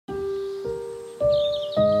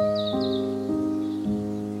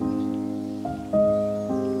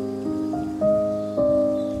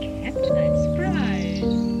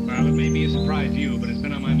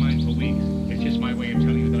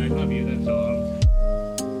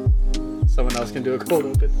someone else can do a cold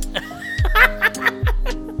open.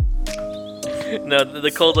 No, the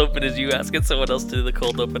cold open is you asking someone else to do the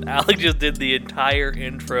cold open. Alec just did the entire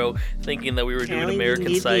intro thinking that we were doing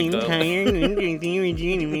American Psycho.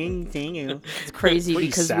 It's crazy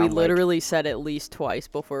because we literally said at least twice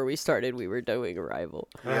before we started we were doing Arrival.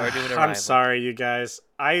 We are doing Arrival. I'm sorry, you guys.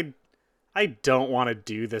 I don't want to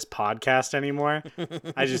do this podcast anymore.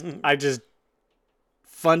 I just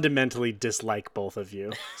fundamentally dislike both of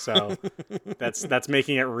you. So that's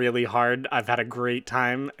making it really hard. I've had a great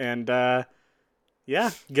time, and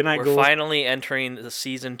yeah, good night, We're ghouls. finally entering the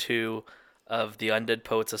season 2 of the Undead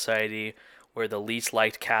Poet Society, where the least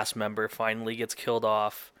liked cast member finally gets killed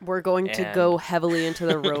off. We're going to go heavily into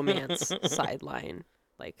the romance sideline,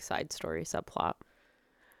 like side story, subplot.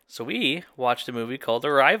 So we watched a movie called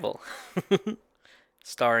Arrival,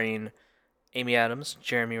 starring Amy Adams,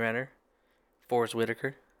 Jeremy Renner, Forrest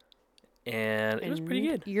Whitaker, and it was pretty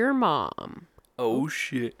good. Your mom. Oh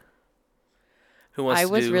shit! Who wants I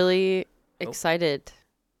to was do? really excited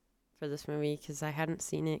for this movie because I hadn't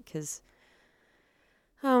seen it.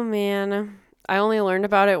 Oh man, I only learned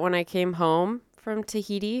about it when I came home from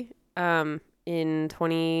Tahiti. I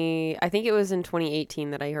think it was in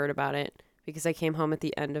 2018 that I heard about it because I came home at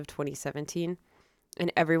the end of 2017,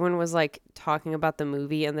 and everyone was like talking about the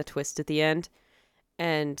movie and the twist at the end,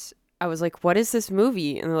 and I was like, "What is this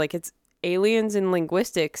movie?" And they're like, "It's aliens and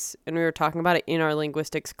linguistics," and we were talking about it in our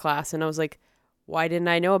linguistics class, and I was like, why didn't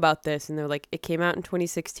I know about this? And they're like, it came out in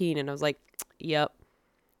 2016. And I was like, yep.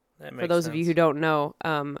 For those of you who don't know,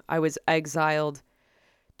 I was exiled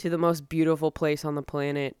to the most beautiful place on the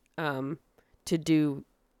planet to do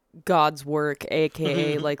God's work,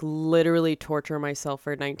 aka like literally torture myself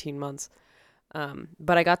for 19 months.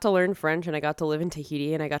 But I got to learn French and I got to live in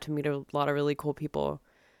Tahiti and I got to meet a lot of really cool people.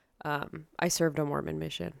 I served a Mormon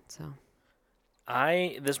mission, so.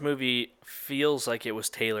 This movie feels like it was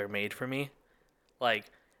tailor-made for me.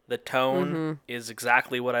 Like, the tone is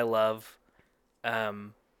exactly what I love.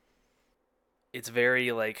 It's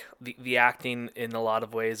very, like, the acting in a lot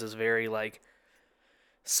of ways is very, like,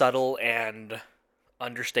 subtle and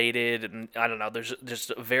understated. And I don't know, there's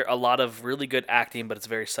just a lot of really good acting, but it's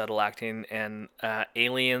very subtle acting. And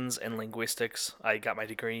aliens and linguistics, I got my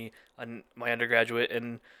degree, my undergraduate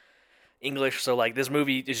in English, so like this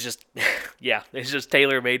movie is just yeah, it's just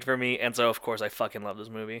tailor-made for me, and so of course I fucking love this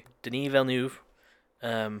movie. Denis Villeneuve,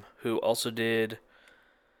 who also did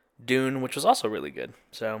Dune, which was also really good.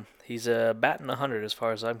 So he's batting 100 as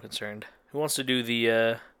far as I'm concerned. Who wants to do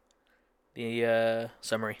the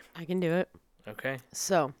summary? I can do it. Okay.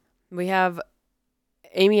 So we have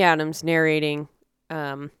Amy Adams narrating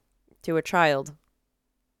to a child,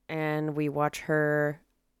 and we watch her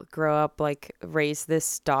grow up, like raise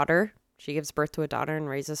this daughter. She gives birth to a daughter and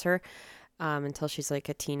raises her until she's like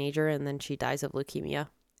a teenager, and then she dies of leukemia.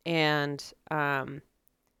 And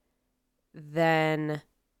then,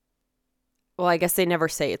 well, I guess they never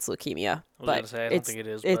say it's leukemia, but I don't think it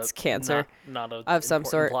is. It's cancer not of some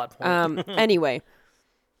sort. Plot point. Anyway,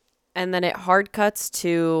 and then it hard cuts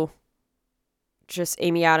to just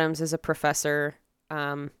Amy Adams as a professor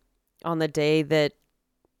on the day that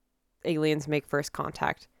aliens make first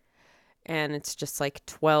contact. And it's just like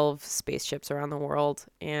 12 spaceships around the world.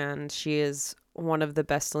 And she is one of the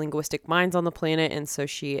best linguistic minds on the planet. And so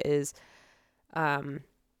she is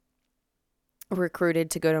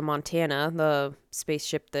recruited to go to Montana, the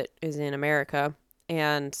spaceship that is in America,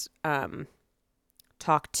 and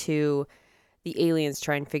talk to the aliens,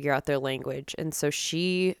 try and figure out their language. And so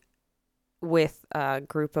she, with a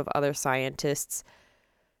group of other scientists,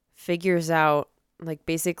 figures out, like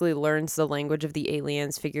basically learns the language of the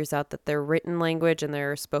aliens, figures out that their written language and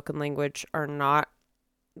their spoken language are not,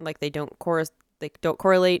 like they don't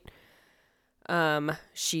correlate.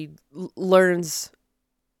 She learns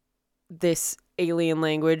this alien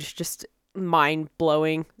language, just mind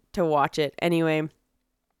blowing to watch it. Anyway,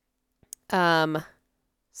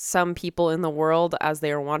 some people in the world, as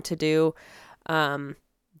they are wont to do,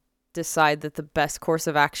 decide that the best course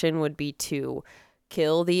of action would be to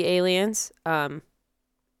kill the aliens,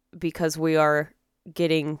 because we are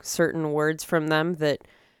getting certain words from them that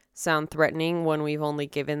sound threatening when we've only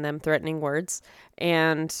given them threatening words.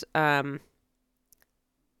 And the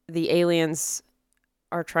aliens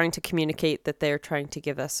are trying to communicate that they're trying to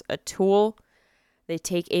give us a tool. They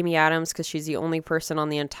take Amy Adams because she's the only person on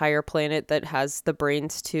the entire planet that has the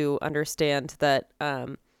brains to understand that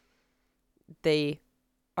they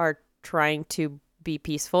are trying to be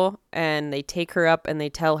peaceful, and they take her up and they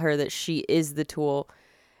tell her that she is the tool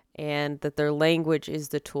and that their language is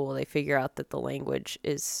the tool. They figure out that the language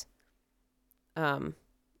is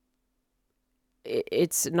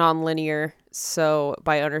it's nonlinear. So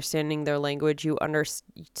by understanding their language, you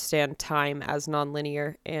understand time as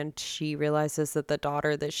nonlinear. And she realizes that the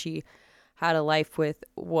daughter that she had a life with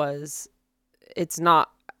it's not,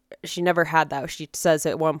 she never had that. She says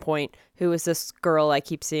at one point, who is this girl I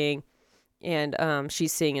keep seeing? And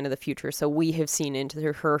she's seeing into the future. So we have seen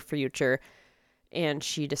into her future. And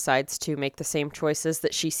she decides to make the same choices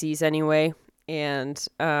that she sees anyway. And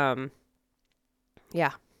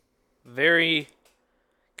yeah. Very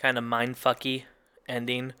kind of mindfucky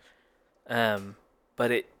ending,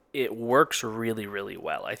 but it works really, really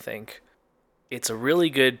well. I think it's a really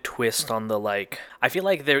good twist on the, like, I feel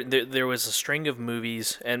like there was a string of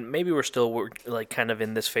movies, and maybe we're still like kind of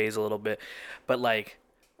in this phase a little bit, but like,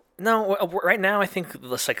 no, right now I think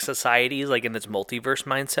the, like, society is like in this multiverse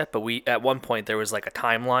mindset, but we at one point there was like a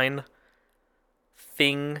timeline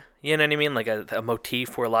thing, you know what I mean? Like a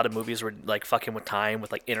motif where a lot of movies were like fucking with time,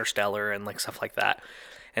 with like Interstellar and like stuff like that.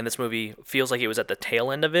 And this movie feels like it was at the tail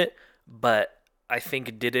end of it, but I think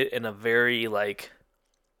it did it in a very like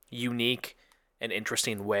unique and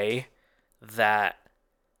interesting way that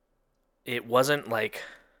it wasn't like,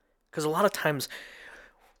 because a lot of times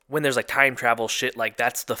when there's like time travel shit, like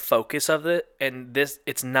that's the focus of it, and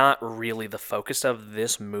it's not really the focus of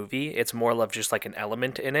this movie. It's more of just like an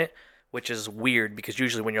element in it, which is weird because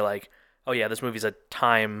usually when you're like, oh yeah, this movie's a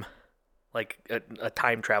time, like a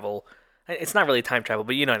time travel, it's not really time travel,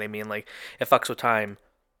 but you know what I mean, like it fucks with time.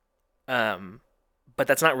 But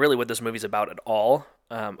that's not really what this movie's about at all.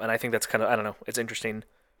 And I think that's kind of, I don't know, it's interesting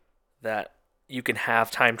that you can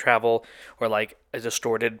have time travel or like a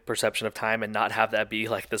distorted perception of time and not have that be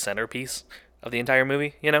like the centerpiece of the entire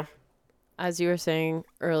movie, you know? As you were saying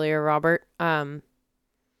earlier, Robert, that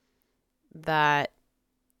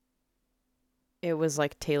it was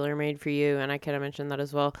like tailor-made for you, and I kind of mentioned that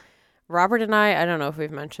as well. Robert and I don't know if we've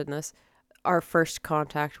mentioned this, our first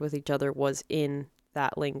contact with each other was in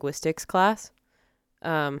that linguistics class.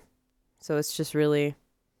 So it's just really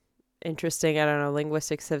interesting. I don't know,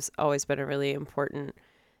 linguistics has always been a really important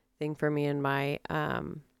thing for me in my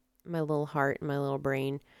my little heart, my little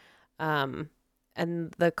brain. And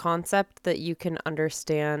the concept that you can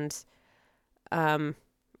understand time,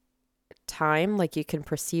 like you can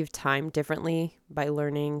perceive time differently by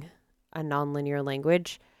learning a nonlinear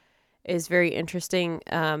language, is very interesting,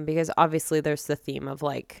 because obviously there's the theme of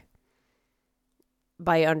like,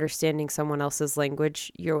 by understanding someone else's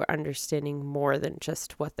language, you're understanding more than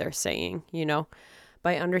just what they're saying, you know?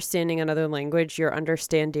 By understanding another language, you're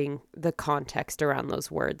understanding the context around those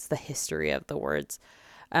words, the history of the words,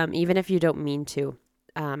 even if you don't mean to.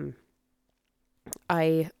 As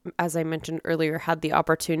I mentioned earlier, had the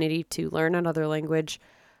opportunity to learn another language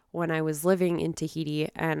when I was living in Tahiti,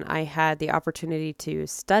 and I had the opportunity to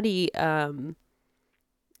study a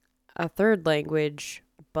third language,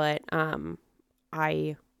 but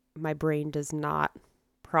my brain does not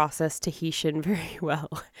process Tahitian very well.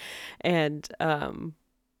 And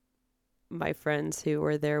my friends who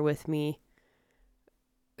were there with me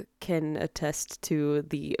can attest to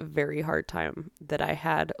the very hard time that I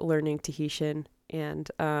had learning Tahitian.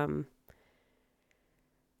 And I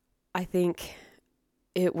think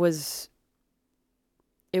it was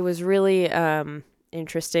really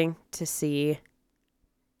interesting to see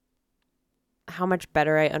how much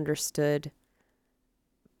better I understood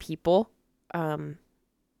people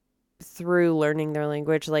through learning their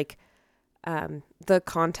language, like the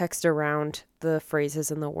context around the phrases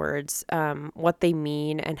and the words, what they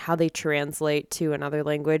mean and how they translate to another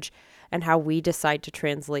language, and how we decide to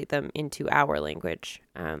translate them into our language.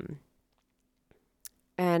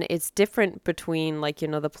 And it's different between, like, you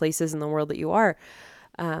know, the places in the world that you are.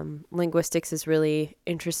 Linguistics is really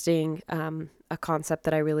interesting. A concept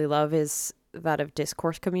that I really love is that of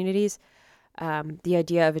discourse communities. The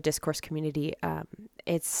idea of a discourse community,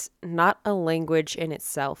 it's not a language in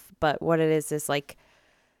itself, but what it is like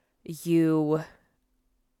you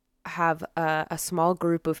have a small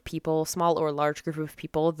group of people, small or large group of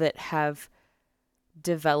people that have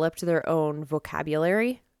developed their own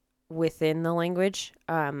vocabulary within the language.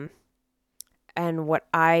 And what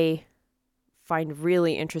I find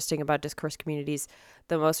really interesting about discourse communities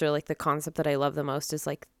the most, or like the concept that I love the most, is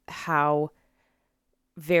like how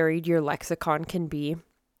varied your lexicon can be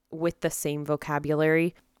with the same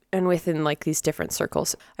vocabulary and within like these different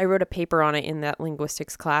circles. I wrote a paper on it in that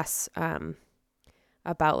linguistics class,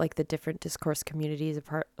 about like the different discourse communities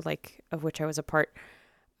apart, like of which I was a part.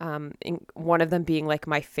 And one of them being like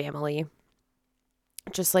my family,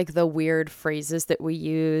 just like the weird phrases that we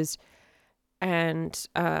used, and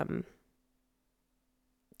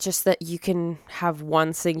just that you can have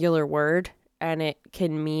one singular word and it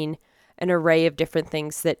can mean an array of different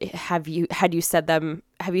things that have you said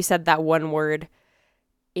that one word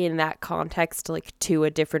in that context, like to a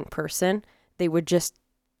different person, they would just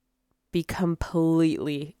be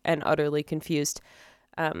completely and utterly confused.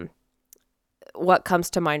 What comes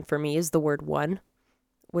to mind for me is the word one,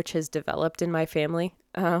 which has developed in my family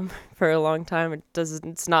for a long time.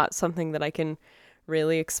 It's not something that I can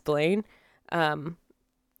really explain.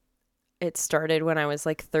 It started when I was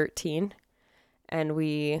like 13, and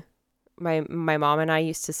my mom and I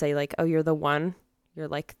used to say like, oh, you're the one, you're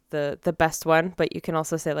like the best one, but you can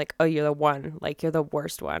also say like, oh, you're the one, like you're the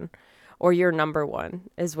worst one, or you're number one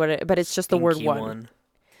is what it, but it's just the word one.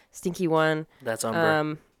 Stinky one. That's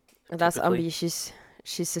Umber. That's Umby.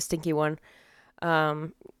 She's the stinky one.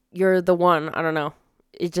 You're the one. I don't know.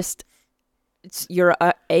 You're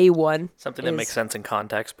a one. Something that makes sense in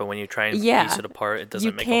context, but when you try and piece it apart, it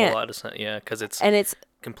doesn't make a whole lot of sense. Yeah, because it's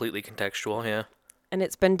completely contextual. Yeah. And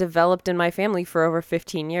it's been developed in my family for over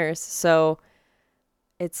 15 years. So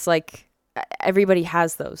it's like everybody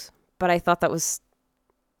has those. But I thought that was,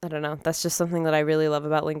 I don't know, that's just something that I really love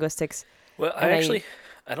about linguistics. Well,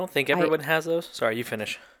 I don't think everyone has those. Sorry, you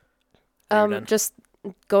finish. Just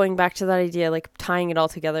going back to that idea, like tying it all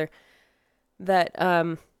together, that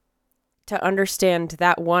to understand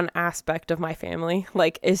that one aspect of my family,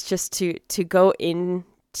 like, is just to go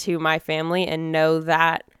into my family and know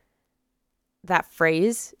that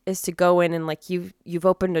phrase is to go in and like you've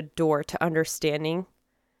opened a door to understanding,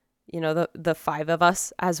 the five of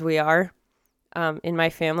us as we are in my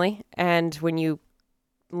family. And when you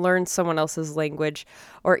learn someone else's language,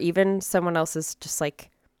 or even someone else's just like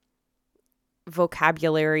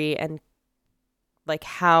vocabulary and like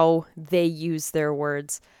how they use their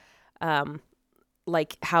words,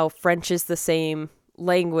 like how French is the same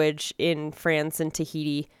language in France and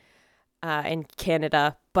Tahiti and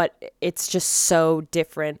Canada, but it's just so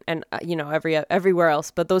different, and everywhere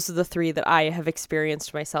else. But those are the three that I have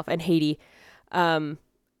experienced myself, and Haiti. The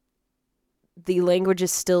language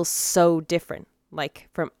is still so different, like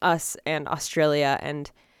from us and Australia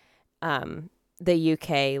and the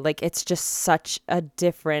UK. Like, it's just such a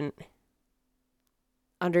different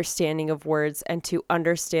understanding of words, and to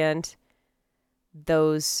understand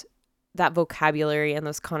that vocabulary and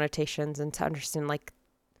those connotations, and to understand like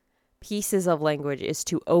pieces of language, is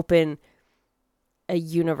to open a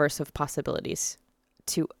universe of possibilities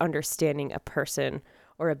to understanding a person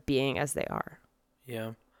or a being as they are.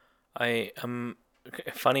 Yeah.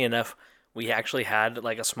 Funny enough, we actually had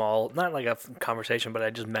like a small, not like a conversation, but I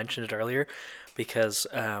just mentioned it earlier because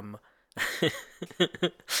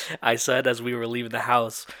I said as we were leaving the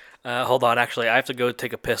house, hold on, actually, I have to go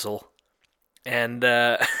take a pissle. And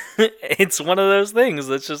it's one of those things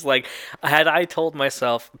that's just like, had I told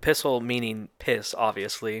myself, pissle meaning piss,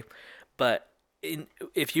 obviously, but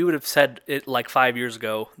if you would have said it like 5 years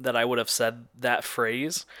ago that I would have said that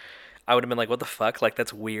phrase, I would have been like, what the fuck? Like,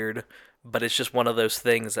 that's weird. But it's just one of those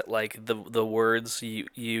things that like the words you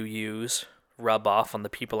use rub off on the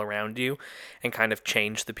people around you and kind of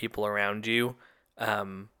change the people around you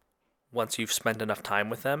once you've spent enough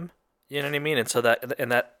time with them. You know what I mean? And so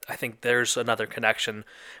that I think there's another connection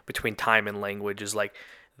between time and language, is like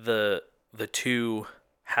the two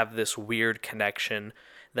have this weird connection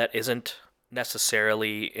that isn't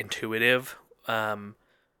necessarily intuitive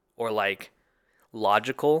or like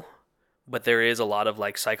logical, but there is a lot of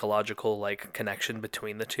like psychological like connection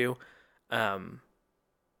between the two.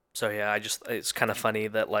 So yeah, it's kind of funny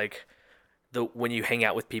that like when you hang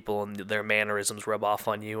out with people and their mannerisms rub off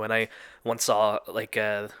on you. And I once saw like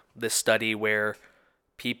this study where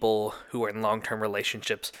people who are in long-term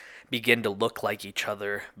relationships begin to look like each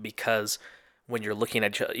other, because when you're looking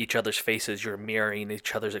at each other's faces, you're mirroring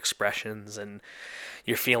each other's expressions and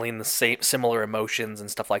you're feeling the similar emotions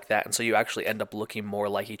and stuff like that. And so you actually end up looking more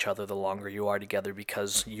like each other the longer you are together,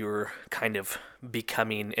 because you're kind of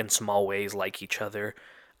becoming in small ways like each other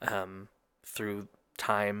through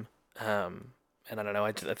time. And I don't know,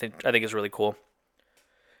 I think it's really cool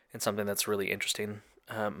and something that's really interesting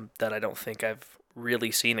that I don't think I've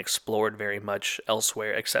really seen explored very much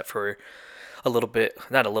elsewhere, except for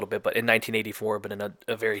not a little bit, but in 1984, but in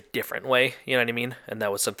a very different way, you know what I mean? And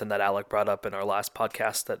that was something that Alec brought up in our last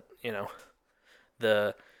podcast, that,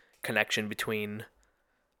 the connection between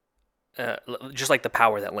just like the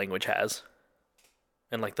power that language has.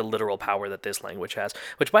 And like the literal power that this language has.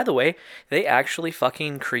 Which, by the way, they actually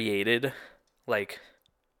fucking created like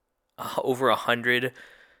over 100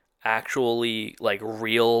 actually like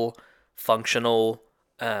real functional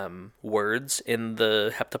words in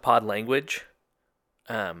the heptapod language.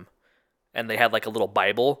 And they had like a little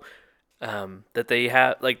Bible that they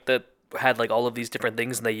had, like, that had like all of these different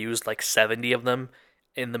things, and they used like 70 of them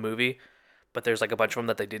in the movie, but there's like a bunch of them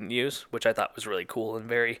that they didn't use, which I thought was really cool and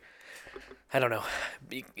very, I don't know,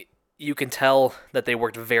 you can tell that they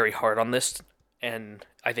worked very hard on this, and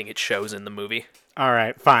I think it shows in the movie. All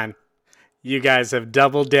right, fine. You guys have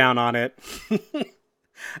doubled down on it.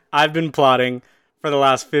 I've been plotting for the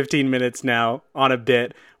last 15 minutes now on a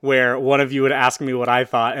bit where one of you would ask me what I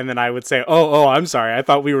thought, and then I would say, oh, I'm sorry, I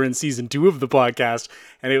thought we were in season 2 of the podcast,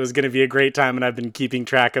 and it was going to be a great time, and I've been keeping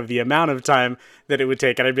track of the amount of time that it would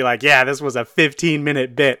take, and I'd be like, yeah, this was a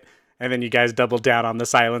 15-minute bit, and then you guys doubled down on the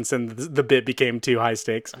silence, and the bit became too high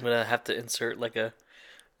stakes. I'm going to have to insert like a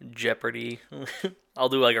Jeopardy. I'll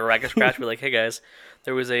do like a racket scratch, be like, hey guys,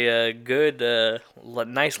 there was a good,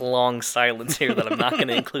 nice long silence here that I'm not going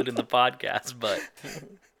to include in the podcast, but...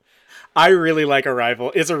 I really like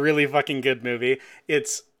Arrival. It's a really fucking good movie.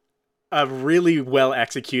 It's a really well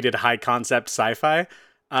executed high concept sci-fi.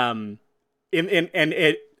 And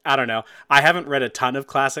it, I don't know. I haven't read a ton of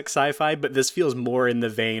classic sci-fi, but this feels more in the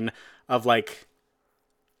vein of like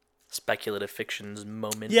speculative fiction's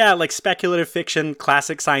moment. Yeah, like speculative fiction,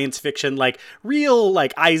 classic science fiction, like real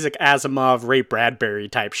like Isaac Asimov, Ray Bradbury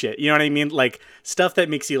type shit. You know what I mean? Like stuff that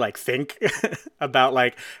makes you like think about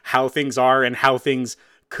like how things are and how things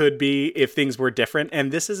could be if things were different. And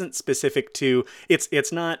this isn't specific to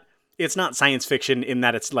it's not science fiction in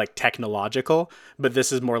that it's like technological, but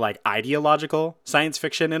this is more like ideological science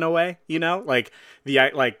fiction in a way, you know, like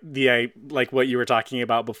what you were talking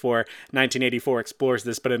about before. 1984 explores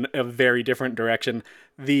this, but in a very different direction.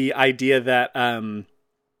 The idea that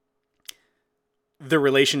the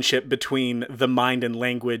relationship between the mind and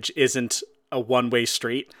language isn't a one-way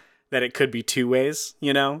street, that it could be two ways,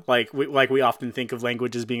 you know, like we often think of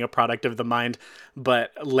language as being a product of the mind,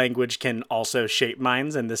 but language can also shape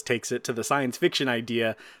minds. And this takes it to the science fiction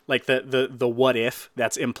idea, like the what if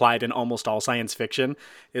that's implied in almost all science fiction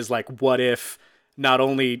is like, what if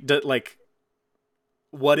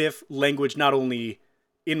what if language not only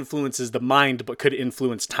influences the mind, but could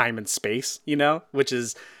influence time and space, you know, which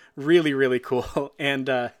is really, really cool.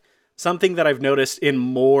 And something that I've noticed in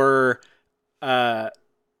more,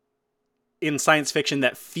 in science fiction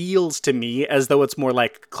that feels to me as though it's more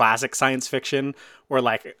like classic science fiction, or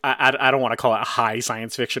like, I don't want to call it high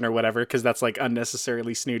science fiction or whatever, because that's like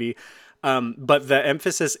unnecessarily snooty. But the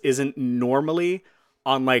emphasis isn't normally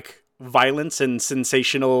on like violence and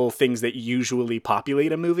sensational things that usually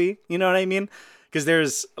populate a movie. You know what I mean? Because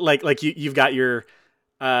there's like you've got your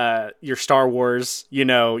Star Wars, you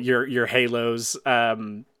know, your Halos,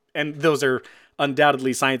 and those are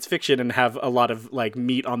undoubtedly science fiction and have a lot of like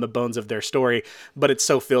meat on the bones of their story, but it's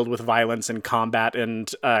so filled with violence and combat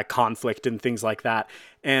and conflict and things like that.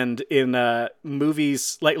 And in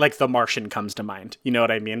movies like The Martian comes to mind, you know what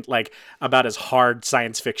I mean? Like about as hard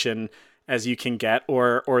science fiction as you can get,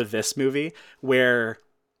 or this movie where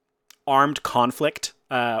armed conflict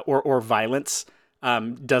or violence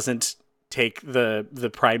doesn't take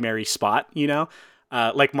the primary spot, you know?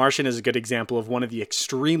 Like Martian is a good example of one of the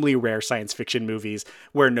extremely rare science fiction movies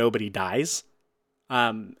where nobody dies.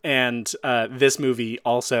 And this movie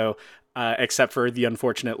also, except for the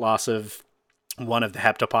unfortunate loss of one of the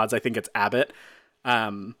heptapods, I think it's Abbott,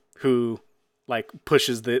 who like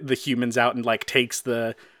pushes the humans out and like takes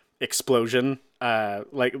the explosion,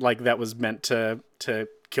 like that was meant to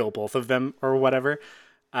kill both of them or whatever.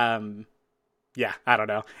 Yeah, I don't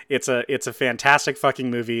know. It's a fantastic fucking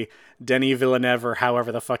movie. Denis Villeneuve, or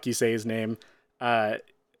however the fuck you say his name, I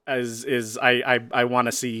want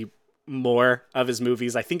to see more of his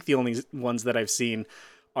movies. I think the only ones that I've seen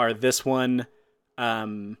are this one,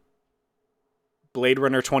 Blade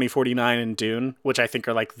Runner 2049, and Dune, which I think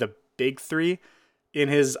are like the big three in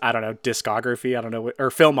his, I don't know, discography, I don't know, or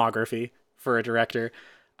filmography for a director.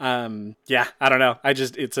 Yeah, I don't know.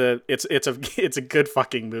 It's a good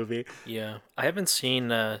fucking movie. Yeah, I haven't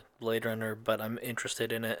seen Blade Runner, but I'm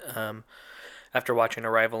interested in it. After watching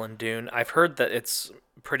Arrival and Dune, I've heard that it's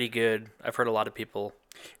pretty good. I've heard a lot of people.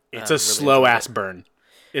 It's a really slow ass burn.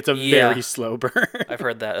 It's a very slow burn. I've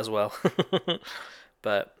heard that as well.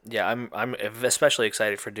 But yeah, I'm especially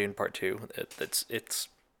excited for Dune Part 2. It's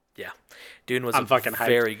Dune was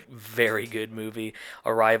very, very good movie.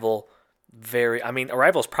 Arrival's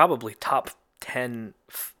probably top 10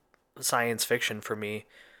 science fiction for me,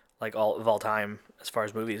 like of all time as far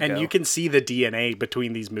as movies go. And you can see the DNA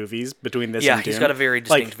between these movies, between this and Dune. Yeah, he's got a very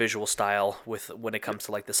distinct visual style when it comes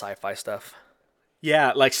to like the sci-fi stuff.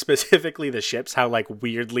 Yeah, like specifically the ships, how like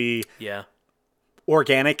weirdly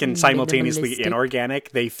organic and simultaneously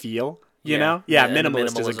inorganic they feel, you know? Yeah,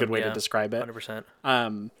 minimalist is a good way to describe it.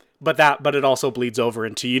 100%. but it also bleeds over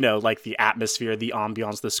into, like the atmosphere, the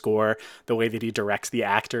ambiance, the score, the way that he directs the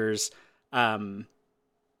actors.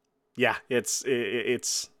 Yeah,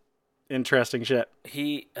 it's interesting shit.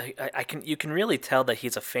 You can really tell that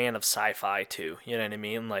he's a fan of sci-fi too. You know what I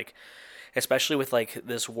mean? Like, especially with like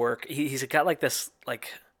this work, he's got like this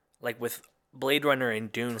like with Blade Runner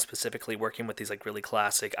and Dune specifically, working with these like really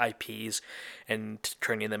classic IPs and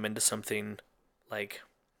turning them into something like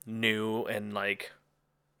new and like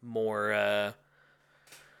more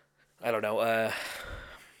I don't know,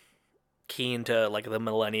 keen to like the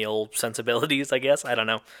millennial sensibilities, I guess. I don't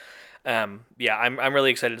know. Yeah, I'm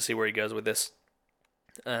really excited to see where he goes with this.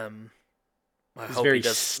 I hope he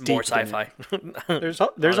does more sci-fi.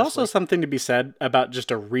 There's also something to be said about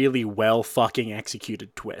just a really well fucking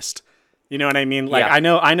executed twist. You know what I mean? Like, yeah. I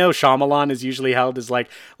know Shyamalan is usually held as like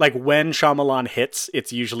when Shyamalan hits,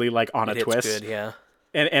 it's usually like on a twist. Good, yeah.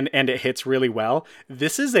 And it hits really well.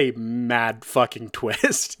 This is a mad fucking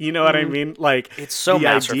twist. You know what I mean? Like, it's so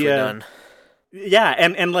masterfully done. Yeah,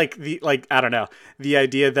 and like I don't know, the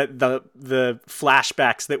idea that the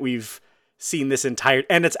flashbacks that we've seen this entire,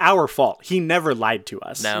 and it's our fault. He never lied to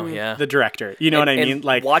us. No, yeah. The director. You know what I mean?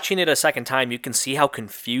 Like, watching it a second time, you can see how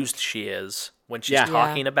confused she is when she's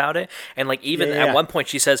talking about it. And like even at one point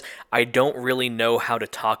she says, "I don't really know how to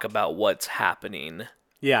talk about what's happening."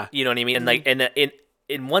 Yeah. You know what I mean? And like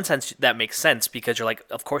in one sense that makes sense, because you're like,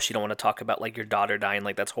 of course you don't want to talk about like your daughter dying,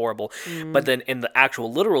 like that's horrible. But then in the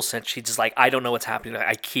actual literal sense, she's just like, I don't know what's happening.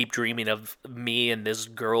 I keep dreaming of me and this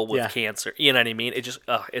girl with cancer. You know what I mean? It just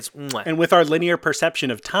it's mwah. And with our linear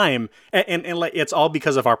perception of time, and like it's all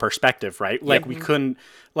because of our perspective, right? Like we couldn't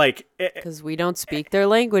like because we don't speak their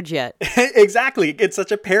language yet. Exactly. It's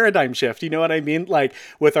such a paradigm shift. You know what I mean? Like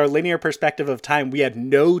with our linear perspective of time, we had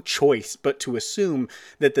no choice but to assume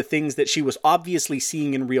that the things that she was obviously seeing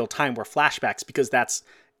in real time were flashbacks, because that's,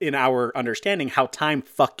 in our understanding, how time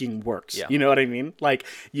fucking works. Yeah. You know what I mean? Like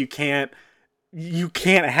you can't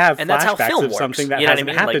have and that's flashbacks how film of works. something that you know hasn't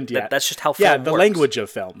what I mean? happened yet. That's just how film works. The language of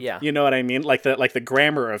film. Yeah. You know what I mean? Like the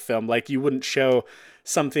grammar of film. Like you wouldn't show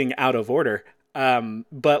something out of order.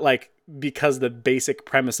 But like, because the basic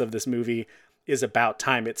premise of this movie is about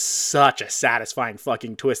time, it's such a satisfying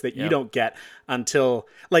fucking twist that you don't get until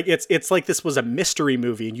like it's like this was a mystery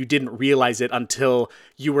movie and you didn't realize it until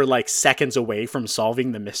you were like seconds away from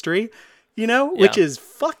solving the mystery, which is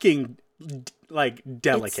fucking like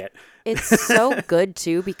delicate. It's so good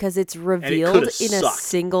too, because it's revealed in a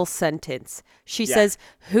single sentence. She says,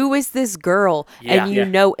 "Who is this girl?" And you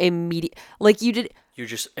know immediately, like you did. You're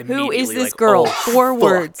just immediately who is this like, girl? Oh, 4 fuck.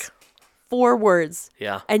 words. 4 words.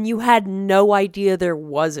 Yeah. And you had no idea there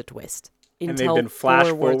was a twist until and they've been flash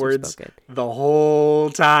 4 words forwards the whole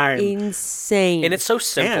time. Insane. And it's so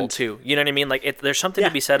simple too. You know what I mean? Like there's something to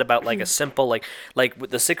be said about like a simple like with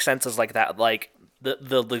the Sixth Sense is like that, like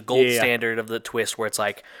the gold standard of the twist, where it's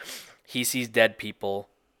like he sees dead people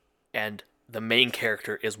and the main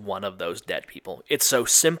character is one of those dead people. It's so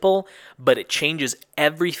simple, but it changes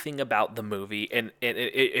everything about the movie, and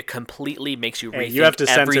it completely makes you rethink you have to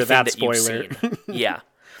censor everything that you've spoiler. seen. Yeah.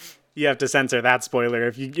 You have to censor that spoiler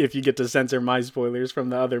if you get to censor my spoilers from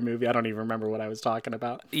the other movie. I don't even remember what I was talking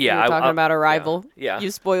about. Yeah, you were talking about Arrival. Yeah.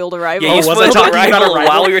 You spoiled Arrival. Yeah, you was I spoiled talking about Arrival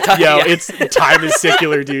while we were talking. Yo, it's time is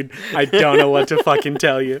secular, dude. I don't know what to fucking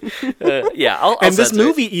tell you. I'll and this censor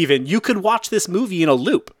movie, even you could watch this movie in a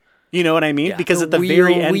loop. You know what I mean? Yeah. Because The at the wheel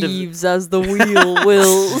very end weaves as the wheel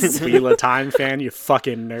wills. Wheel of Time fan, you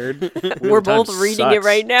fucking nerd. Wheel We're of Time both reading it sucks.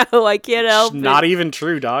 right now. I can't help Not it. even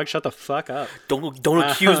true, dog. Shut the fuck up. Don't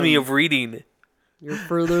accuse me of reading. You're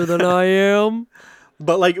further than I am.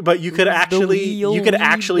 But you could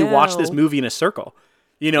actually watch this movie in a circle.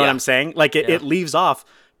 You know what I'm saying? Like it leaves off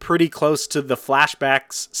pretty close to the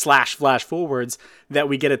flashbacks / flash forwards that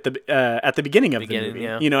we get at the beginning of the movie.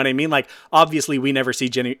 Yeah. You know what I mean? Like obviously we never see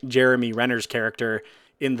Jeremy Renner's character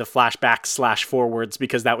in the flashbacks / forwards,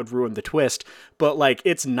 because that would ruin the twist. But like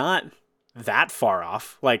it's not that far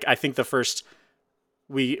off. Like I think the first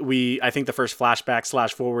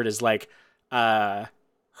flashback / forward is like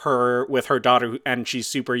her with her daughter, and she's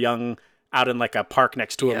super young out in like a park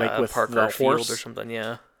next to a lake with park the or field horse or something.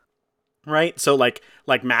 Yeah. Right? So like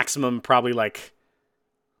maximum probably like,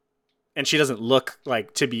 and she doesn't look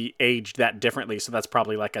like to be aged that differently, so that's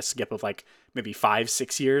probably like a skip of like maybe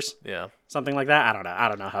 5-6 years. Yeah. Something like that. I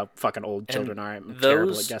don't know how fucking old children are. I'm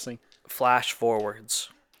terrible at guessing. Flash forwards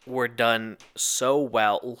were done so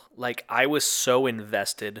well. Like I was so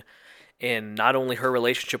invested in not only her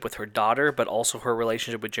relationship with her daughter, but also her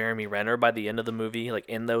relationship with Jeremy Renner by the end of the movie, like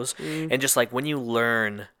in those. And just like when you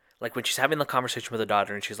learn, like when she's having the conversation with her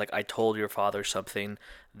daughter and she's like, I told your father something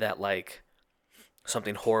that like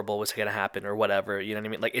something horrible was going to happen or whatever, you know what I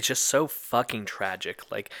mean? Like, it's just so fucking tragic,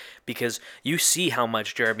 like, because you see how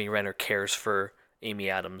much Jeremy Renner cares for Amy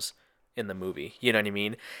Adams in the movie, you know what I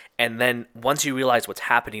mean? And then once you realize what's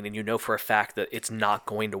happening and you know for a fact that it's not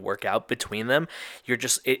going to work out between them, you're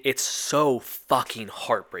just it's so fucking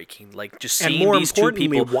heartbreaking. Like, just And seeing more these two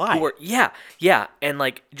importantly, people why? who are yeah, and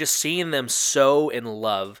like just seeing them so in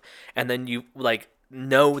love, and then you like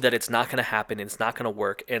know that it's not going to happen and it's not going to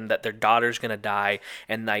work and that their daughter's going to die,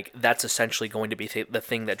 and like that's essentially going to be the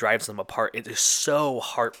thing that drives them apart. It is so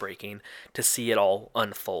heartbreaking to see it all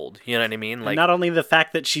unfold, you know what I mean? Like, Not only the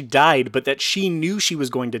fact that she died, but that she knew she was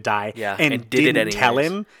going to die Yeah, and and did it didn't tell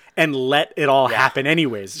anyways. him and let it all happen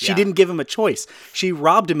anyways. She Yeah. didn't give him a choice. She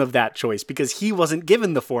robbed him of that choice because he wasn't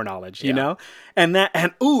given the foreknowledge, you know? And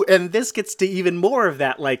this gets to even more of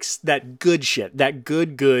that, like, that good shit, that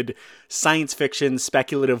good science fiction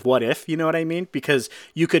speculative what if, you know what I mean? Because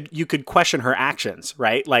you could question her actions,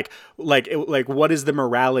 right? Like what is the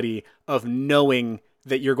morality of knowing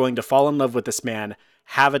that you're going to fall in love with this man,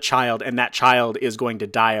 have a child, and that child is going to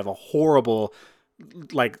die of a horrible,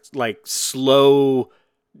 like slow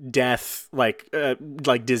death, like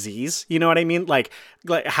disease, you know what I mean? Like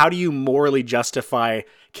how do you morally justify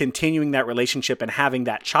continuing that relationship and having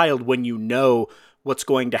that child when you know what's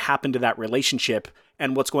going to happen to that relationship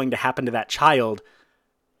and what's going to happen to that child?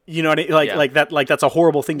 You know what I mean? Like that's a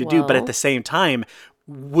horrible thing to do, but at Well- the same time,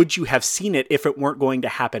 would you have seen it if it weren't going to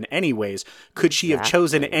happen anyways? Could she have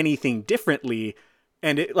chosen anything differently?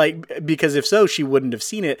 And because if so, she wouldn't have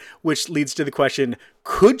seen it, which leads to the question,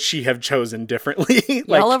 could she have chosen differently?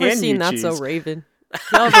 Y'all ever can seen you That's So choose? Raven?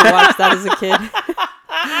 Y'all ever watched that as a kid?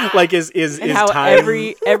 Like is And how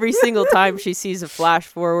time every single time she sees a flash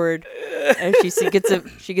forward and she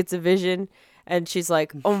gets a vision and she's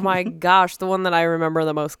like, oh my gosh, the one that I remember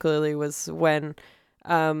the most clearly was when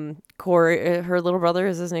Corey, her little brother,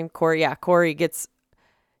 is his name Corey? Yeah, Corey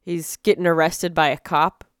he's getting arrested by a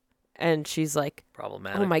cop and she's like,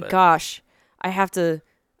 problematic. oh my but gosh, I have to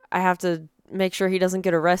make sure he doesn't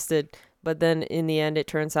get arrested. But then in the end, it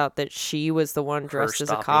turns out that she was the one her dressed as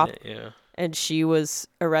a stopping cop. it, yeah. And she was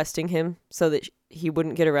arresting him so that he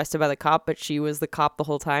wouldn't get arrested by the cop, but she was the cop the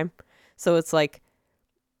whole time. So it's like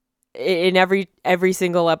in every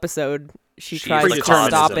single episode, she She's tries the to cause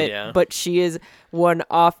stop of it, yeah. but she is one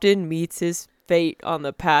often meets his fate on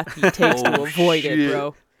the path he takes to Oh, avoid it, shit.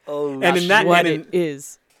 bro. Oh, And in that- what and it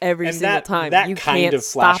is every and single that time. that You kind can't of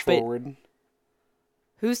flash stop it. forward.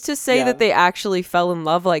 Who's to say Yeah. that they actually fell in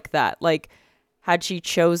love like that? Like, had she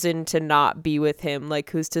chosen to not be with him, like,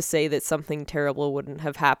 who's to say that something terrible wouldn't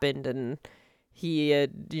have happened and he,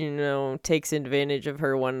 takes advantage of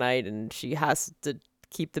her one night and she has to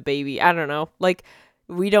keep the baby? I don't know. Like,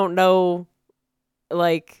 we don't know,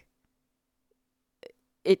 like,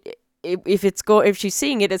 if she's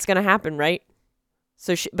seeing it, it's going to happen, right?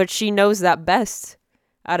 But she knows that best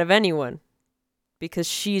out of anyone because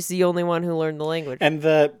she's the only one who learned the language. And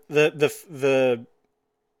a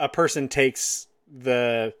person takes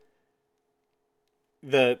the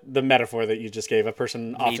metaphor that you just gave. A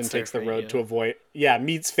person often Meets their takes the fate, road yeah. to avoid,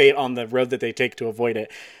 meets fate on the road that they take to avoid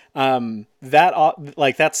it.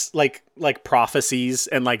 That's like prophecies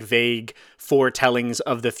and like vague foretellings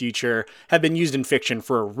of the future have been used in fiction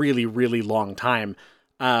for a really, really long time.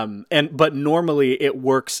 But normally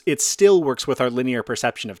it still works with our linear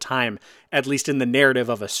perception of time, at least in the narrative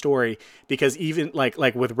of a story, because even like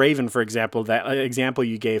with Raven, for example, that example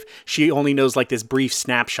you gave, she only knows like this brief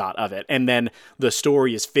snapshot of it. And then the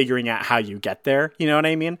story is figuring out how you get there. You know what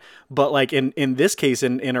I mean? But like in this case,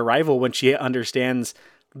 in Arrival, when she understands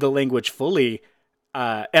the language fully,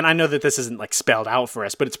 and I know that this isn't like spelled out for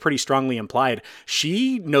us, but it's pretty strongly implied.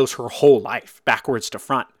 She knows her whole life backwards to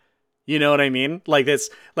front. You know what I mean? Like this,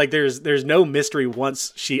 like there's no mystery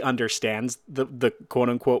once she understands the quote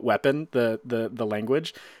unquote weapon, the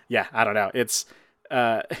language. Yeah, I don't know.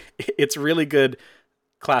 It's really good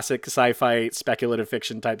classic sci-fi speculative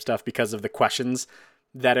fiction type stuff because of the questions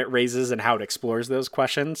that it raises and how it explores those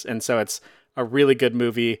questions. And so it's a really good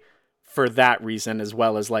movie for that reason, as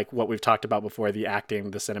well as like what we've talked about before, the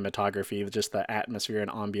acting, the cinematography, just the atmosphere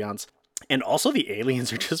and ambiance. And also the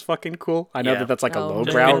aliens are just fucking cool. I know Yeah. that that's like a Oh,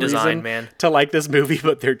 lowbrow good design, reason man. to like this movie,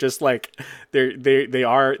 but they're just like they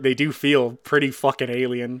do feel pretty fucking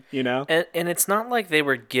alien, you know? And it's not like they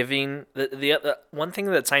were giving the one thing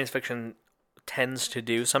that science fiction tends to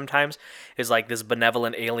do sometimes is like this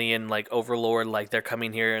benevolent alien like overlord, like they're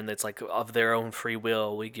coming here and it's like of their own free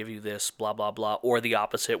will we give you this blah blah blah, or the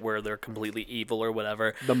opposite where they're completely evil or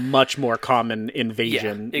whatever. The much more common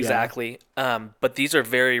invasion. Yeah, exactly. But these are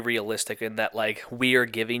very realistic in that like we are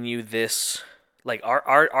giving you this Like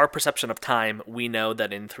our perception of time, we know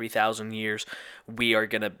that in 3,000 years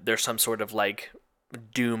there's some sort of like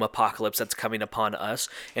doom apocalypse that's coming upon us,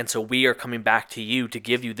 and so we are coming back to you to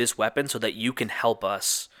give you this weapon so that you can help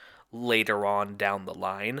us later on down the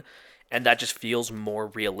line. And that just feels more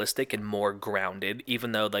realistic and more grounded,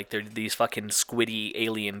 even though like they're these fucking squiddy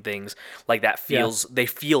alien things. Like that feels they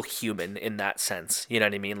feel human in that sense. You know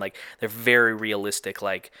what I mean? Like they're very realistic.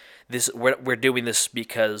 Like this, we're doing this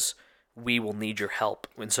because we will need your help,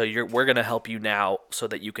 and so we're gonna help you now so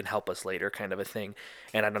that you can help us later, kind of a thing.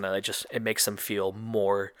 And I don't know, it makes them feel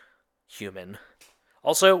more human.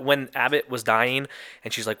 Also, when Abbott was dying,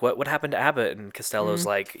 and she's like, "What happened to Abbott?" and Costello's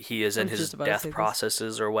like, "He is in his death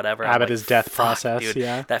processes or whatever." Abbott like, is death "Fuck, process, dude."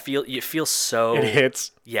 yeah. It feels so. It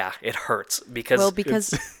hits. Yeah, it hurts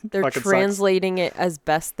because they're fucking translating it as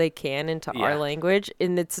best they can into Yeah. our language,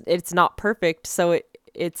 and it's not perfect. So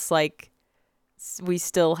it's like we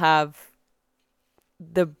still have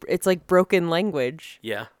it's like broken language.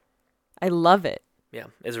 yeah, I love it. yeah,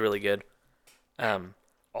 it's really good.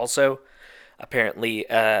 Also, apparently,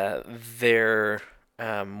 one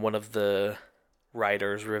of the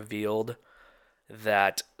writers revealed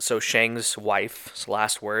that Shang's wife's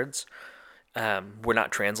last words were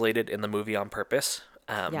not translated in the movie on purpose.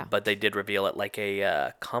 Yeah. But they did reveal it like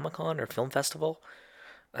a Comic-Con or film festival.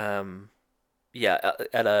 At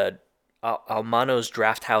a Almano's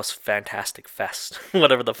Draft House Fantastic Fest,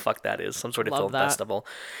 whatever the fuck that is, some sort of Love film that. festival.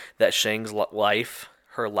 That Shang's wife,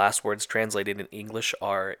 her last words translated in English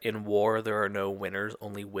are, "In war, there are no winners,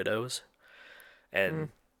 only widows." And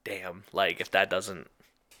damn, like if that doesn't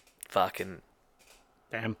fucking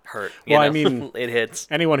Damn. hurt, Well, I mean, it hits.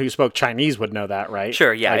 anyone who spoke Chinese would know that, right?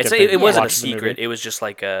 Sure, yeah. Like, if It they wasn't a watched the movie. secret. It was just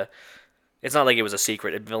like a. It's not like it was a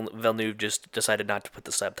secret. Villeneuve just decided not to put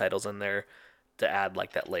the subtitles in there to add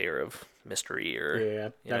like that layer of mystery or Yeah, you know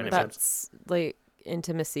that what I makes mean? sense. That's like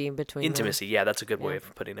intimacy between them. Intimacy. Yeah, that's a good way Yeah.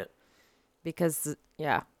 of putting it. Because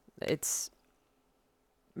it's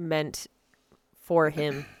meant for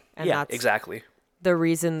him, and Yeah, that's exactly. the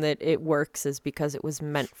reason that it works is because it was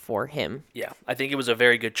meant for him. Yeah, I think it was a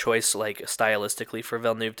very good choice, like stylistically, for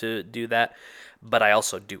Villeneuve to do that. But I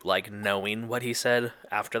also do like knowing what he said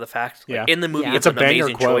after the fact. Like, Yeah. in the movie, Yeah. it's It's a an banger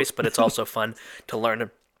amazing quote. choice, but it's also fun to learn,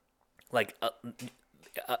 like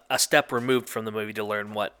a step removed from the movie to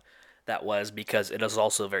learn what that was, because it is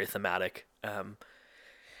also very thematic.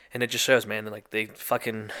 And it just shows, man, that, like they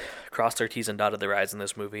fucking crossed their T's and dotted their I's in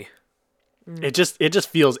this movie. It just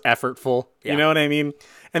feels effortful. Yeah. You know what I mean?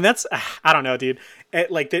 And that's I don't know, dude.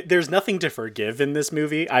 There's nothing to forgive in this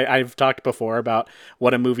movie. I've talked before about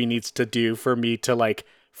what a movie needs to do for me to like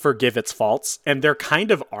forgive its faults, and there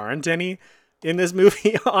kind of aren't any in this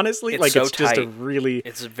movie. Honestly, It's like so it's just a tight. really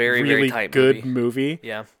It's a very, really very tight good movie.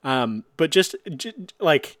 Yeah. But just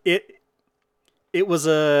like it was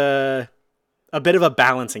a bit of a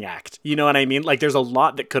balancing act. You know what I mean? Like there's a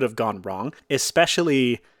lot that could have gone wrong,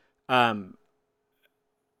 especially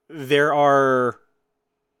there are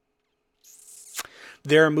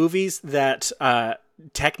movies that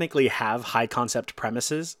technically have high concept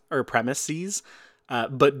premises,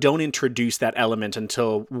 but don't introduce that element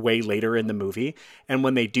until way later in the movie. And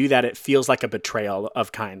when they do that, it feels like a betrayal of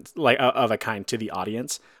a kind to the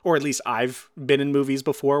audience. Or at least I've been in movies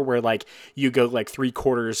before where like you go like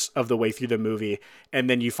 3/4 of the way through the movie and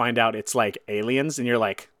then you find out it's like aliens and you're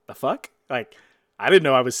like, the fuck? Like, I didn't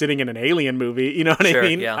know I was sitting in an alien movie. You know what Sure, I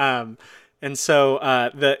mean? yeah. And so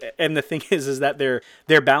the thing is that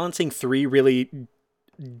they're balancing three really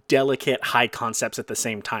delicate high concepts at the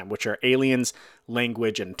same time, which are aliens,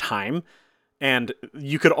 language, and time. And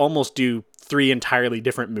you could almost do 3 entirely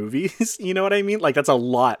different movies. You know what I mean? Like that's a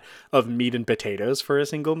lot of meat and potatoes for a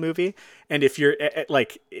single movie. And if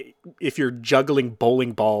you're juggling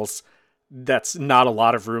bowling balls, that's not a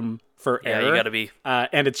lot of room for Yeah, error. you gotta be.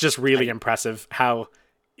 And it's just really impressive how,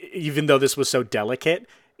 even though this was so delicate,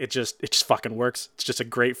 it just fucking works. It's just a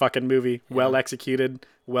great fucking movie. Well executed.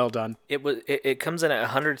 Well done. It comes in at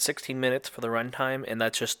 116 minutes for the runtime, and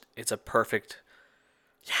it's a perfect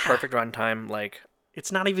runtime. Like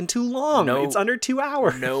It's not even too long. It's under 2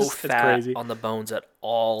 hours. no It's fat crazy. on the bones at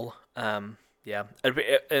all. Yeah,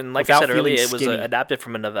 and like Without I said earlier, feeling it was skinny. adapted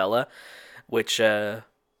from a novella, which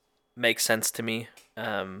makes sense to me.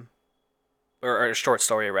 Or a short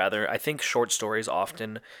story rather. I think short stories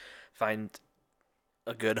often find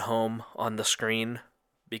a good home on the screen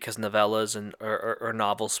because novellas or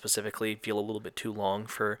novels specifically feel a little bit too long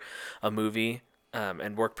for a movie,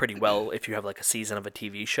 and work pretty well if you have like a season of a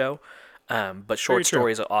TV show. But short Very true.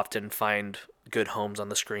 stories often find good homes on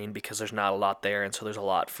the screen because there's not a lot there, and so there's a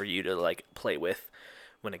lot for you to like play with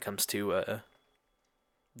when it comes to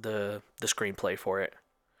the screenplay for it.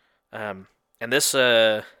 And this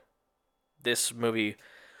movie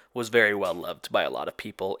was very well loved by a lot of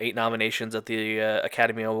people. 8 nominations at the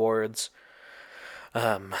Academy Awards.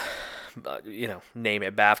 Name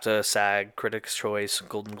it, BAFTA, SAG, Critics' Choice,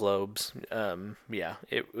 Golden Globes. Yeah,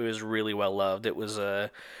 it was really well loved. It was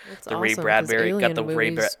That's the Ray awesome, 'cause Bradbury got the alien Ray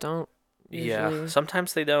movies don't Yeah, usually.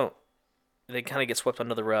 sometimes they don't. They kind of get swept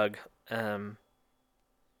under the rug.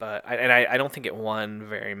 But I don't think it won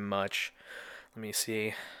very much. Let me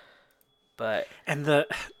see. But And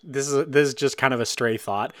this is just kind of a stray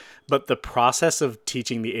thought, but the process of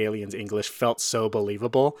teaching the aliens English felt so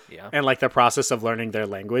believable. Yeah. And like the process of learning their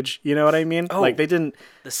language, you know what I mean? Oh. Like they didn't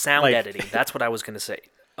the sound Like- editing, that's what I was gonna say.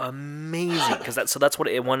 Amazing, because that's what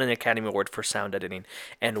it won an Academy Award for, sound editing,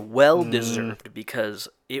 and well deserved, because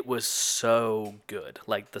it was so good.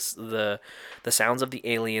 Like the sounds of the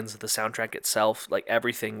aliens, the soundtrack itself, like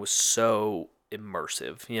everything was so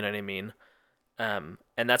immersive. You know what I mean?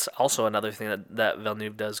 And that's also another thing that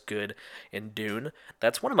Villeneuve does good in Dune.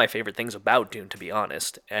 That's one of my favorite things about Dune, to be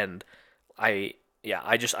honest. And I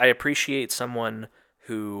appreciate someone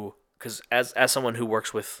who, because as someone who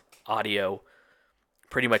works with audio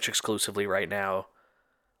pretty much exclusively right now,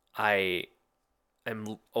 I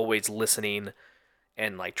am always listening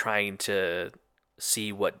and like trying to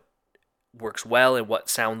see what works well and what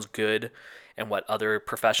sounds good and what other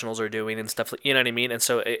professionals are doing and stuff, you know what I mean? And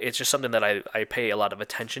so it's just something that I pay a lot of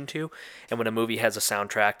attention to. And when a movie has a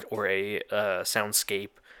soundtrack or a soundscape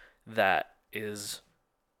that is,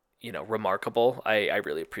 remarkable, I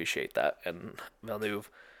really appreciate that. And Villeneuve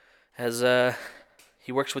has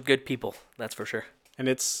he works with good people, that's for sure. And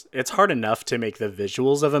it's hard enough to make the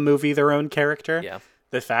visuals of a movie their own character. Yeah.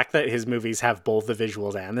 The fact that his movies have both the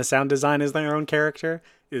visuals and the sound design as their own character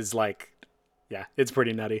is like, yeah, it's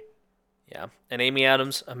pretty nutty. Yeah, and Amy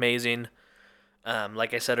Adams, amazing.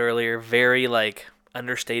 Like I said earlier, very like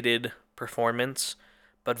understated performance,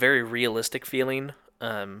 but very realistic feeling.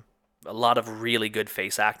 A lot of really good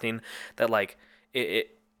face acting that like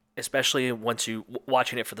it especially once you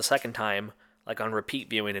watching it for the second time, like on repeat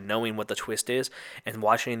viewing and knowing what the twist is and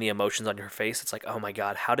watching the emotions on your face, it's like, oh my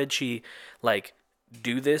god, how did she like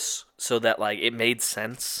do this so that like it made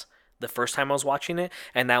sense the first time I was watching it,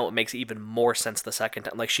 and now it makes even more sense the second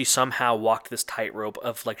time. Like she somehow walked this tightrope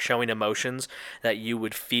of like showing emotions that you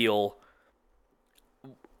would feel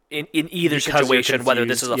in either Because you're situation, whether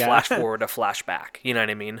this is a confused, yeah. flash forward or flashback. You know what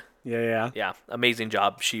I mean? Yeah. Yeah, amazing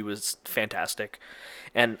job. She was fantastic,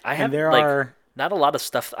 and I have And there like are not a lot of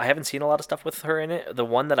stuff. I haven't seen a lot of stuff with her in it. The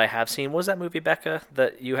one that I have seen was that movie Becca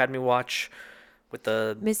that you had me watch with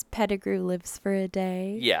the Miss Pettigrew Lives for a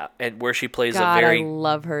Day. yeah, and where she plays God, a very I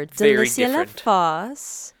love her. very Delicia different-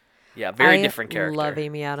 LaFosse. very different character. I love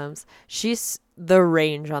Amy Adams. She's the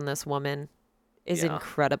range on this woman is Yeah.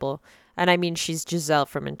 incredible. And I mean, she's Giselle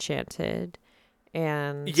from Enchanted.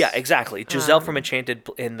 And Yeah, exactly. Giselle from Enchanted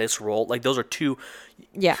in this role, like those are two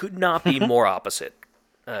yeah, could not be more opposite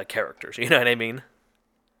characters. You know what I mean?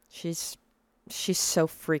 she's so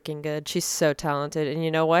freaking good. She's so talented. And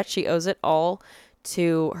you know what? She owes it all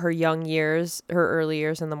to her young years, her early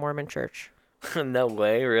years in the Mormon church. No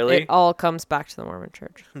way, really? It all comes back to the Mormon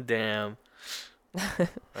church. Damn.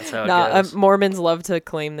 That's how it No, goes. Mormons love to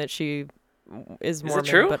claim that she is Mormon,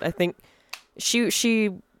 true? but I think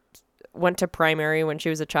she went to primary when she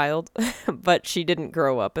was a child, but she didn't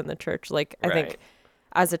grow up in the church. Like I think Right.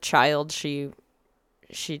 as a child she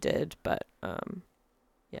did, but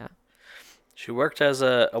yeah. She worked as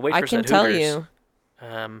a I waitress can at tell Hooters. you.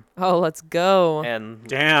 Um, Oh, let's go. and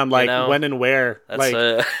damn, like know, when and where, that's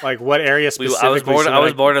like like what area specifically? I was born. so I that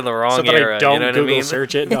was born in the wrong so that era. I don't you know what Google I mean?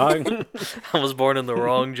 search it, dog. I was born in the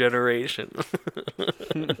wrong generation.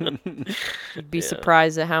 You'd be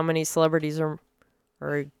surprised at how many celebrities are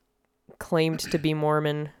claimed to be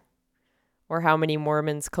Mormon, or how many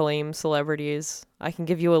Mormons claim celebrities. I can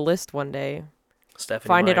give you a list one day. Stephanie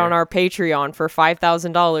Find it on Meyer. our Patreon for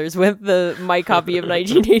 $5,000 with my copy of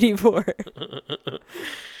 1984.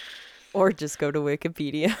 Or just go to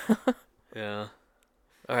Wikipedia. Yeah.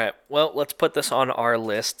 All right. Well, let's put this on our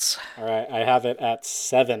lists. All right, I have it at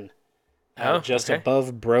 7. Oh, Just okay.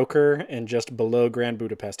 above Broker and just below Grand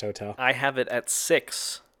Budapest Hotel. I have it at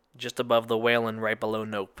 6, just above the Whale and right below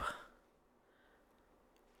Nope.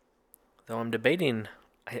 Though I'm debating,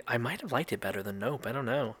 I might have liked it better than Nope. I don't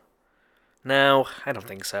know. No, I don't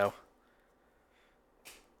think so.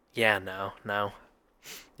 Yeah, no.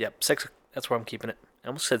 Yep, 6. That's where I'm keeping it. I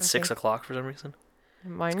almost said 6 Okay. o'clock for some reason.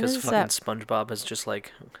 Mine Because is fucking at SpongeBob has just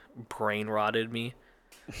like brain rotted me.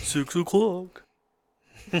 6 o'clock.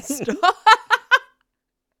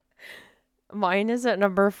 Mine is at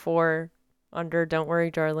number 4. under Don't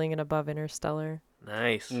Worry, Darling, and above Interstellar.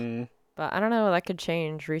 Nice. Mm. But I don't know, that could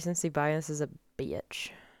change. Recency bias is a bitch.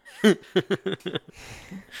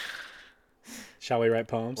 Shall we write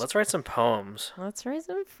poems? Let's write some poems. Let's write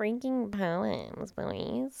some freaking poems,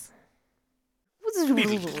 boys.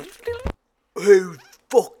 Who's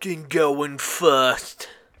fucking going first?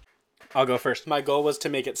 I'll go first. My goal was to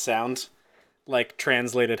make it sound like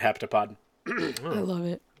translated heptapod. I love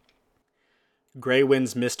it. Gray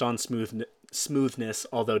winds mist on smoothness,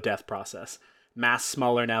 although death process. Mass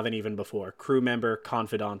smaller now than even before. Crew member,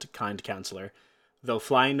 confidant, kind counselor. Though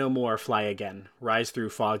fly no more, fly again. Rise through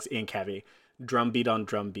fog's ink heavy. Drumbeat on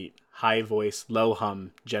drumbeat. High voice, low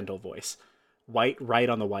hum, gentle voice. White right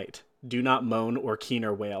on the white. Do not moan or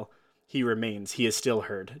keener wail. He remains, he is still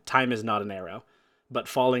heard. Time is not an arrow. But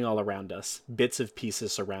falling all around us. Bits of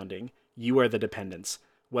pieces surrounding. You are the dependence.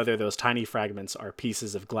 Whether those tiny fragments are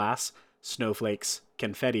pieces of glass, snowflakes,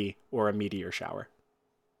 confetti, or a meteor shower.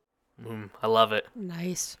 I love it.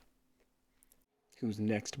 Nice. Who's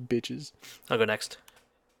next, bitches? I'll go next.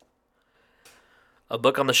 A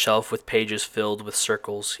book on the shelf with pages filled with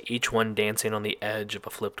circles, each one dancing on the edge of a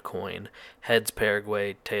flipped coin. Heads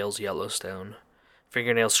Paraguay, tails Yellowstone.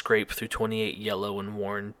 Fingernails scrape through 28 yellow and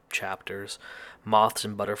worn chapters. Moths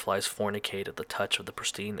and butterflies fornicate at the touch of the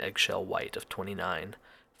pristine eggshell white of 29.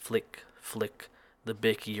 Flick, flick, the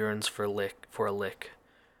bick yearns for a lick.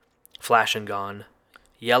 Flash and gone.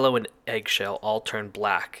 Yellow and eggshell all turn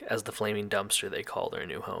black as the flaming dumpster they call their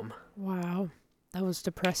new home. Wow. That was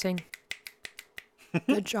depressing.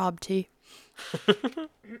 Good job, T.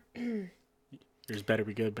 Yours better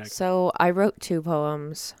be good back. So I wrote 2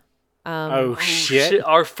 poems. Oh, shit.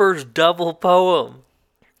 Our first double poem.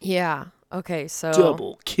 Yeah. Okay, so...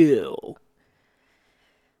 Double kill.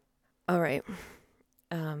 All right.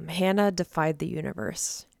 Hannah defied the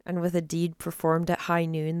universe, and with a deed performed at high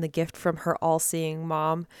noon, the gift from her all-seeing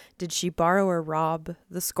mom, did she borrow or rob?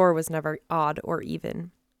 The score was never odd or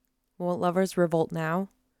even. Won't lovers revolt now?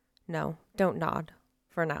 No, don't nod.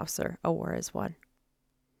 For now, sir, a war is won.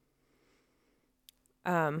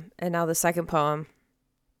 And now the second poem.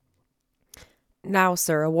 Now,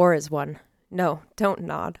 sir, a war is won. No, don't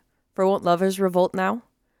nod. For won't lovers revolt now?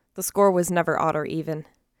 The score was never odd or even.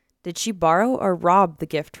 Did she borrow or rob the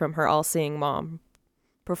gift from her all-seeing mom?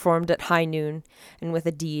 Performed at high noon, and with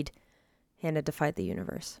a deed, Hannah defied the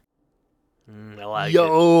universe. I like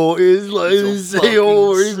Yo, it's like It's a say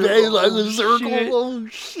oh, fucking it's like a circle. circle.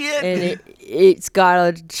 Shit. Oh shit. And it's got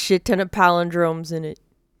a shit ton of palindromes in it.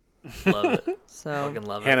 it. Love it. So, Fucking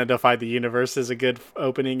love Hannah it. defied the universe is a good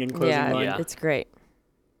opening and closing yeah, line. Yeah. it's great.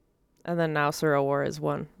 And then now, sir, a war is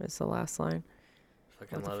won is the last line.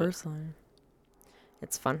 Fucking Not the love first line.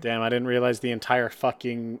 It's fun. Damn, I didn't realize the entire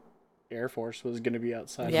fucking Air Force was going to be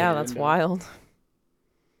outside. Yeah, the that's window. wild. it.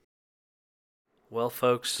 Well,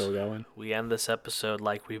 folks, Still going. we end this episode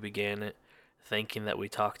like we began it, thinking that we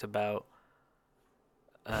talked about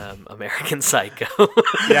American Psycho.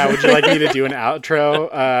 Yeah, would you like me to do an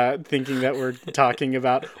outro thinking that we're talking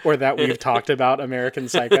about, or that we've talked about American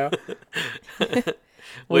Psycho?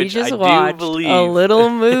 We Which just I do watched a believe. little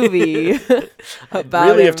movie about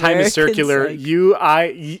Really, if time is American circular,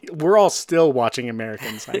 Psycho. we're all still watching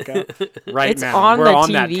American Psycho right It's now. on we're the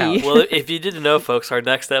on that TV. couch. Well, if you didn't know, folks, our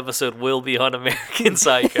next episode will be on American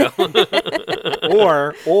Psycho.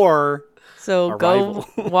 or So go Arrival.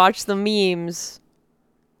 watch the memes.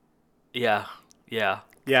 yeah. yeah,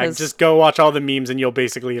 'Cause- just go watch all the memes and you'll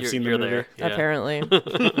basically have You're, seen the you're movie. there. Yeah. Apparently,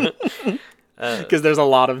 Because there's a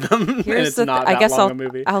lot of them, and here's it's the. not I that guess long I'll a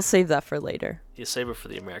movie. I'll save that for later. You save it for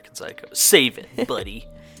the American Psycho. Save it, buddy.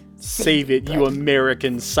 Save it, you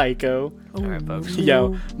American Psycho. All right, folks.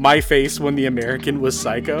 Yo, my face when the American was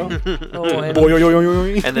Psycho. Oh, and, Boy, yo, yo, yo, yo,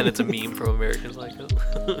 yo. And then it's a meme from American Psycho.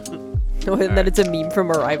 and then it's a meme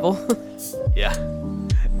from Arrival. Yeah.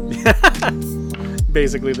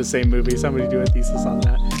 Basically the same movie. Somebody do a thesis on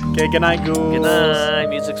that. Okay, good night, ghouls. Good night.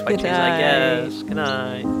 Music's by Good Cheese, I night. guess. Good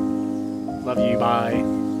night. Love you. Bye.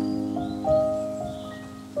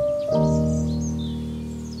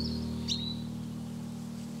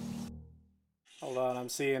 Hold on, I'm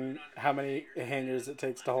seeing how many hangers it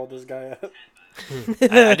takes to hold this guy up.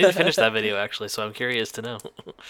 I didn't finish that video, actually, so I'm curious to know.